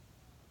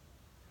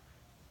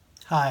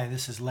Hi,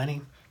 this is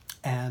Lenny,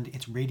 and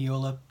it's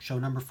Radiola show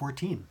number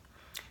 14.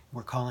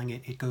 We're calling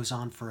it It Goes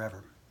On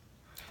Forever.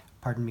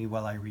 Pardon me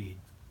while I read.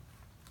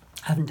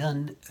 I haven't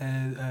done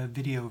a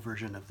video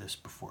version of this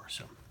before,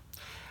 so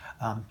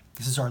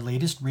this is our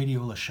latest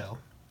Radiola show.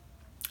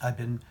 I've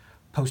been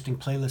posting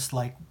playlists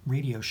like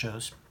radio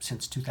shows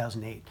since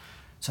 2008,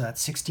 so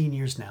that's 16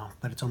 years now,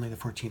 but it's only the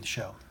 14th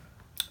show.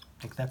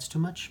 Think that's too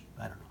much?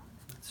 I don't know.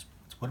 That's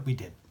what we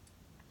did.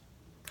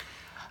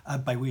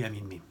 By we, I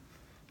mean me.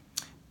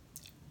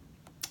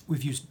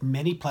 We've used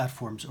many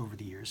platforms over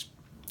the years,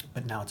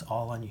 but now it's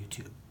all on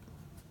YouTube.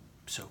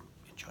 So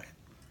enjoy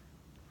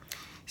it.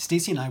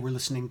 Stacy and I were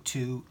listening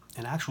to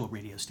an actual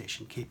radio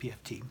station,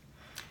 KPFT,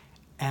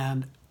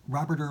 and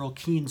Robert Earl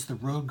Keen's The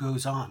Road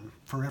Goes On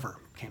Forever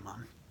came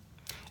on.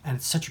 And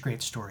it's such a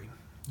great story.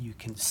 You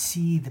can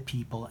see the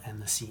people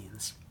and the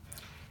scenes.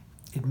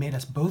 It made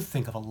us both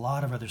think of a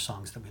lot of other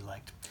songs that we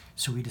liked,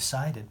 so we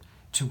decided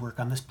to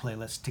work on this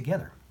playlist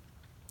together.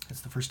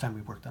 It's the first time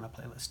we worked on a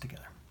playlist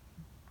together.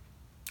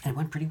 And it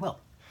went pretty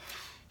well.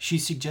 She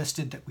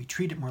suggested that we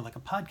treat it more like a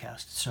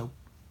podcast, so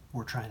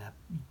we're trying to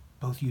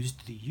both use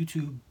the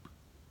YouTube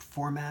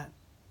format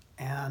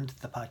and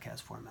the podcast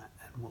format,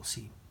 and we'll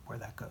see where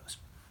that goes.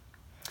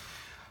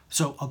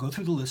 So I'll go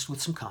through the list with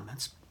some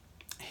comments.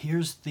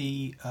 Here's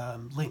the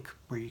link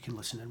where you can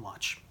listen and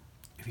watch,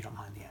 if you don't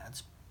mind the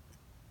ads.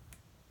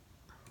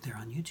 They're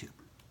on YouTube.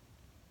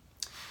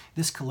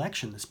 This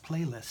collection, this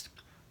playlist,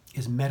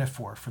 is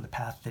metaphor for the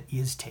path that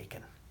is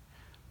taken.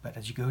 But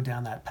as you go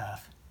down that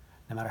path,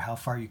 no matter how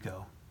far you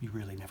go, you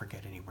really never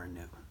get anywhere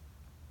new.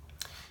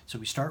 So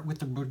we start with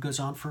The Road Goes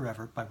On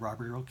Forever by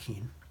Robert Earl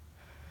Keen.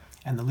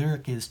 And the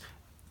lyric is,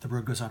 the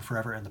road goes on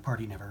forever and the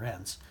party never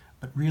ends.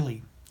 But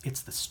really,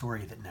 it's the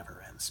story that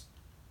never ends.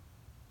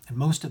 And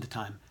most of the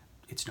time,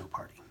 it's no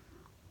party.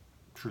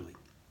 Truly.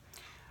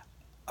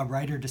 A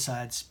writer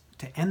decides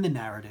to end the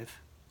narrative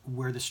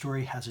where the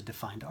story has a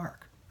defined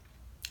arc.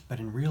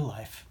 But in real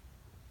life,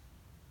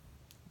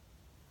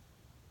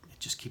 it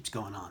just keeps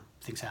going on.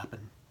 Things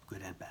happen,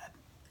 good and bad.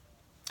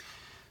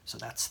 So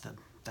that's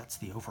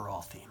the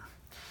overall theme.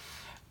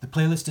 The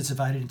playlist is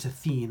divided into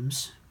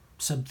themes,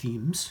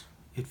 sub-themes.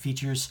 It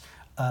features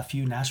a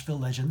few Nashville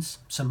legends,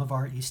 some of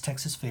our East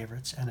Texas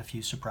favorites, and a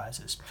few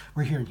surprises.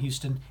 We're here in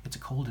Houston. It's a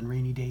cold and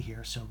rainy day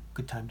here, so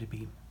good time to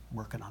be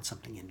working on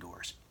something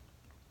indoors.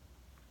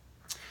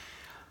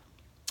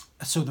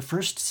 So the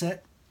first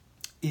set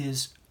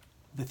is,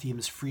 the theme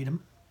is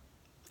freedom.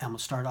 And we'll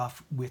start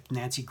off with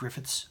Nancy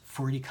Griffith's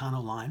 40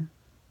 Econo line.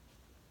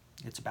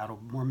 It's about a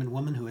Mormon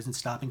woman who isn't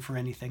stopping for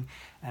anything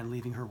and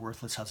leaving her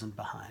worthless husband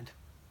behind.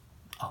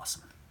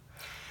 Awesome.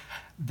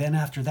 Then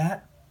after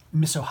that,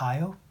 Miss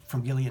Ohio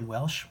from Gillian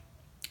Welsh.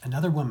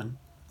 Another woman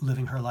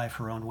living her life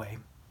her own way.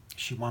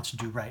 She wants to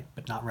do right,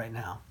 but not right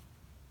now.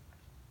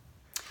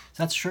 So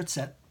that's a short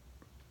set.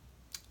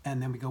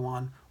 And then we go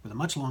on with a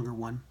much longer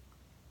one.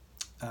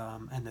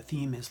 And the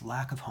theme is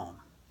lack of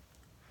home.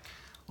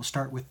 We'll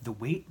start with The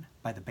Wait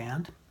by the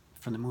band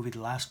from the movie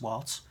The Last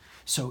Waltz.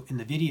 So in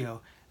the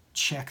video,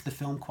 check the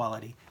film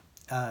quality.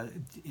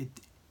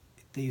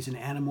 They use an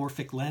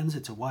anamorphic lens.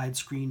 It's a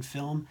widescreen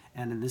film.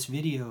 And in this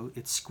video,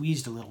 it's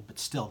squeezed a little, but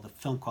still, the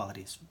film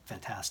quality is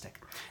fantastic.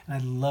 And I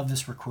love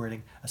this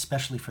recording,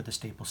 especially for the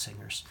staple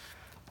singers.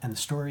 And the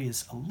story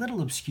is a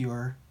little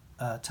obscure,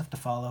 tough to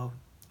follow.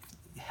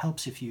 It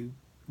helps if you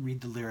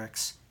read the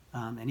lyrics.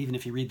 And even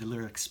if you read the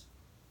lyrics,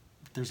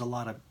 there's a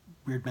lot of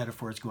weird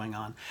metaphors going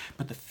on.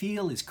 But the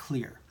feel is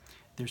clear.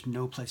 There's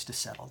no place to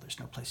settle. There's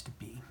no place to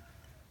be.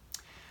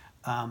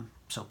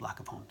 So lack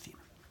of home theme.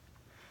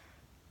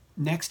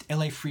 Next,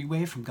 LA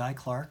Freeway from Guy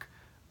Clark.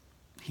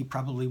 He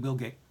probably will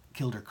get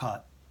killed or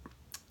caught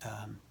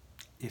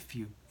if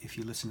you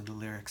listen to the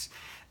lyrics.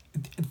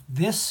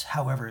 This,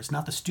 however, is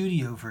not the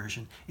studio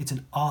version. It's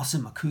an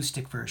awesome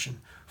acoustic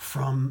version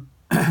from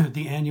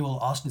the annual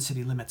Austin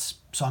City Limits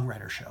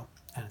songwriter show.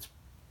 And it's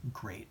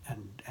great.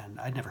 And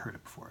I'd never heard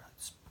it before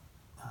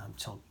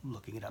until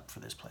looking it up for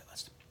this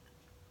playlist.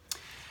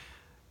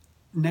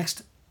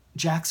 Next,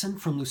 Jackson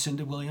from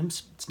Lucinda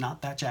Williams. It's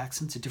not that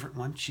Jackson. It's a different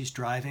one. She's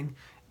driving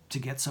to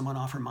get someone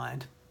off her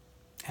mind.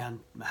 And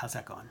how's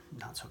that going?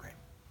 Not so great.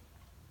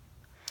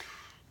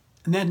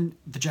 And then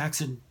the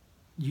Jackson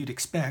you'd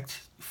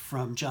expect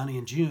from Johnny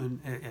and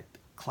June, a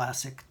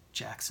classic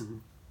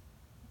Jackson.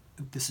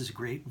 This is a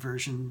great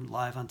version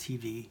live on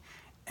TV.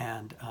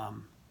 And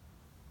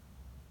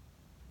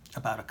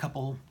about a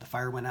couple, the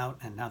fire went out,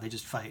 and now they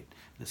just fight,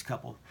 this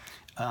couple.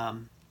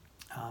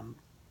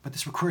 But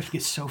this recording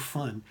is so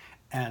fun,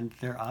 and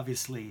they're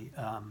obviously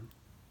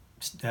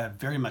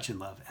very much in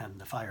love, and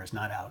the fire is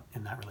not out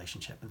in that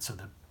relationship, and so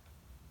the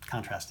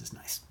contrast is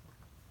nice.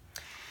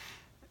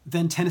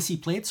 Then Tennessee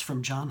Plates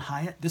from John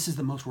Hyatt. This is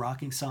the most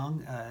rocking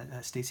song.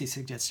 Stacy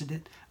suggested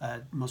it.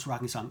 Most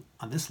rocking song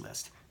on this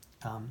list.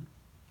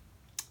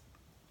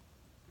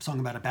 Song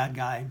about a bad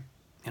guy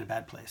in a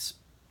bad place.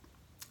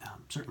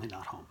 Certainly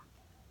not home.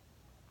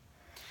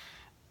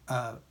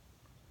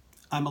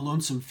 I'm a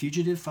Lonesome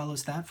Fugitive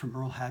follows that from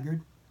Earl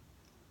Haggard.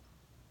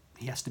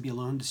 He has to be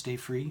alone to stay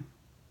free.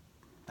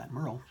 that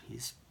Merle.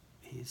 He's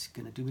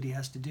going to do what he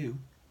has to do.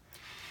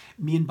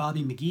 Me and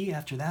Bobby McGee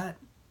after that.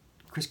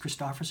 Chris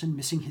Christopherson,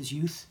 Missing His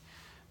Youth.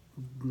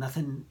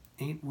 Nothing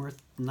ain't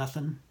worth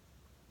nothing,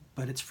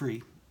 but it's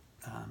free.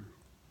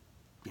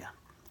 Yeah,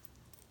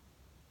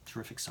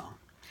 terrific song.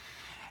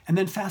 And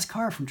then Fast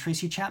Car from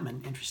Tracy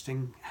Chapman.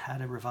 Interesting,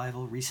 had a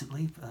revival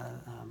recently,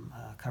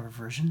 a cover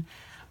version.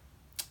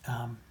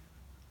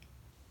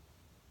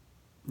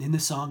 In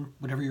this song,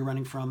 whatever you're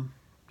running from,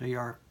 there you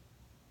are.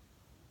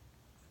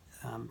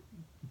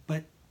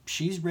 But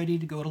she's ready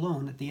to go it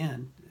alone at the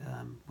end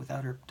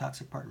without her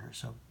toxic partner.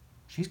 So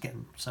she's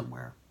getting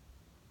somewhere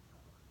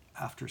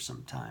after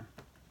some time.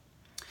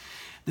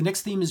 The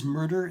next theme is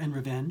Murder and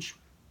Revenge.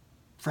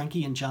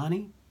 Frankie and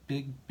Johnny,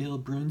 Big Bill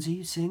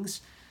Brunzi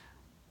sings,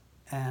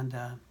 and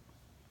a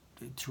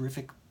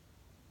terrific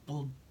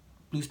old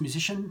blues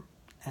musician,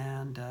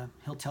 and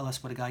he'll tell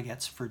us what a guy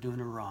gets for doing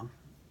her wrong.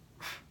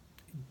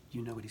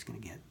 You know what he's going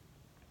to get.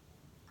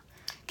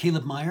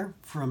 Caleb Meyer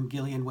from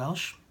Gillian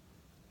Welsh,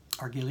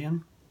 our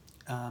Gillian,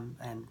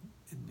 and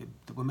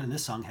the woman in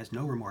this song has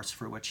no remorse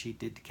for what she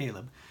did to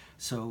Caleb,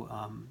 so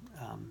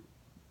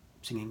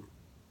singing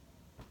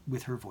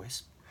with her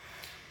voice.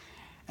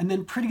 And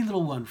then Pretty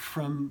Little One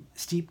from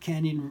Steep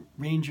Canyon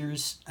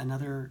Rangers,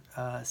 another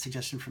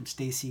suggestion from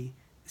Stacy,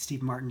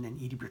 Steve Martin,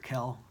 and Edie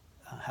Brickell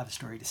have a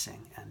story to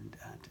sing and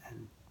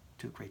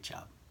do a great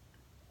job.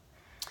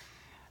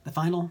 The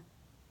final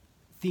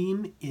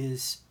theme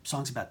is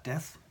songs about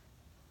death.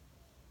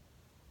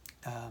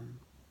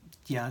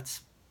 Yeah,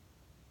 it's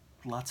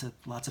lots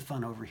of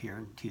fun over here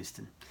in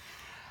Houston.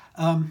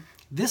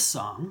 This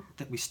song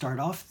that we start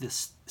off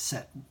this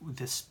set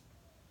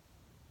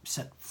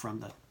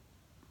from the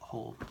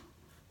whole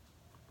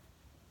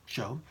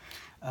show,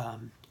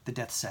 the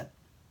death set.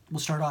 We'll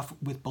start off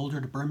with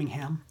Boulder to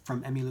Birmingham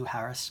from Emmylou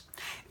Harris.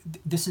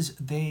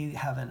 They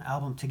have an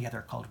album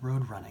together called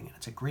Road Running, and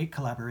it's a great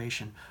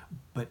collaboration.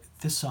 But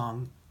this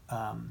song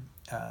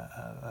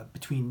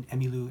between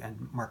Emmylou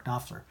and Mark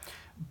Knopfler,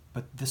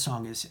 but this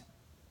song is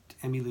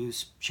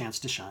Emmylou's chance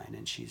to shine,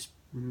 and she's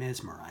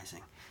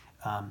mesmerizing,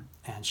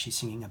 and she's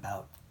singing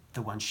about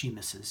the one she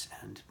misses,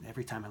 and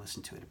every time I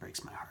listen to it, it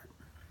breaks my heart.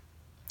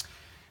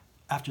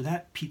 After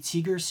that, Pete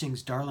Seeger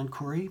sings Darlin'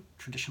 Corey,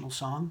 traditional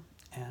song,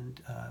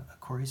 and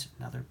Corey's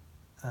another.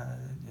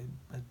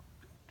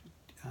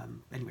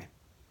 Anyway,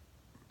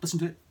 listen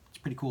to it. It's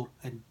pretty cool,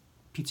 and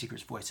Pete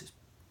Seeger's voice is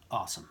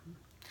awesome.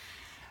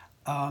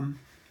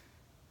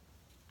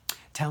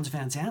 Townes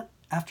Van Zandt.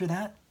 After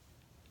that,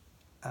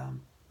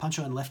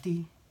 Pancho and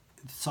Lefty,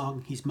 the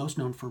song he's most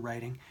known for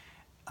writing.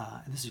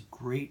 This is a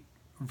great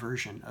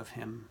version of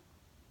him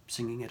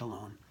singing it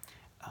alone.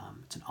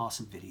 It's an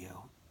awesome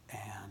video,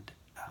 and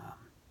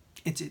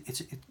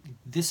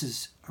this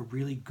is a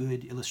really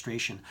good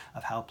illustration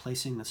of how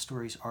placing the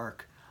story's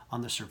arc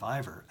on the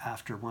survivor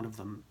after one of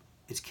them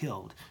is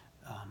killed,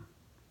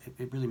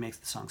 it really makes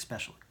the song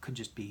special. It could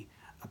just be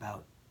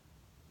about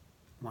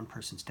one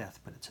person's death,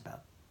 but it's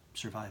about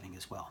surviving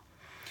as well.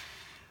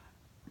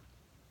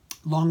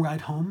 Long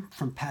Ride Home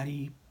from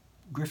Patty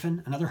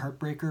Griffin, another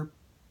heartbreaker.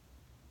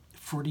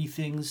 40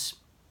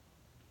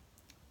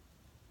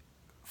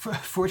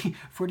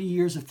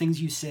 years of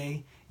things you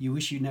say you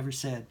wish you never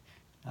said.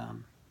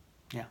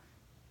 Yeah.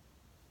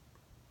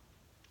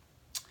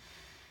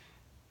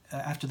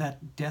 After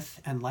that,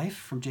 Death and Life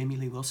from Jamie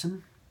Lee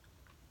Wilson.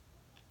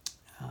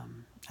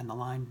 And the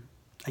line,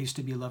 I used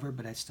to be a lover,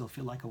 but I still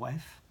feel like a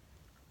wife.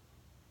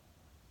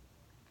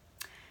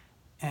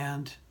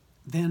 And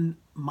then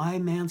My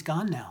Man's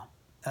Gone Now.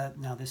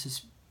 Now this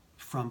is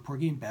from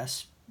Porgy and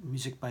Bess,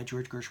 music by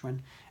George Gershwin,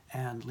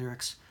 and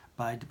lyrics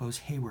by DeBose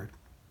Hayward.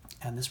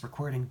 And this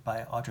recording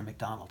by Audra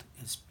McDonald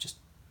is just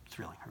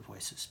thrilling. Her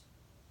voice is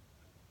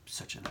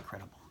such an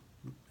incredible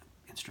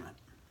instrument.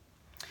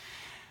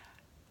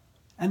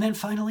 And then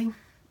finally,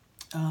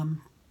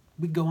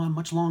 we'd go on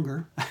much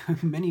longer.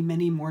 Many,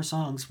 many more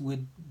songs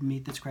would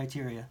meet this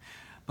criteria.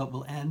 But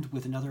we'll end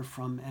with another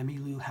from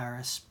Emmylou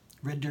Harris,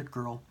 Red Dirt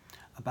Girl,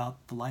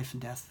 about the life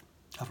and death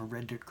of a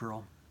red dirt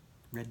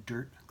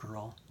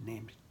girl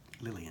named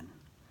Lillian.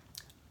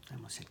 I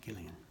almost said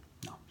Gillian.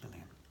 No,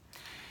 Lillian.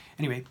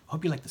 Anyway,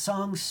 hope you like the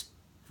songs.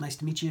 Nice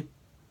to meet you.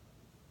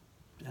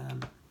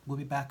 We'll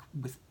be back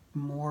with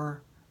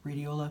more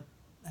Radiola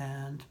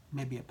and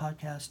maybe a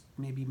podcast,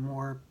 maybe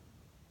more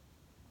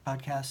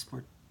podcasts.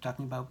 We're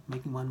talking about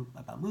making one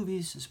about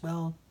movies as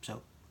well.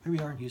 So here we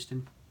are in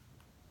Houston.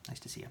 Nice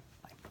to see you.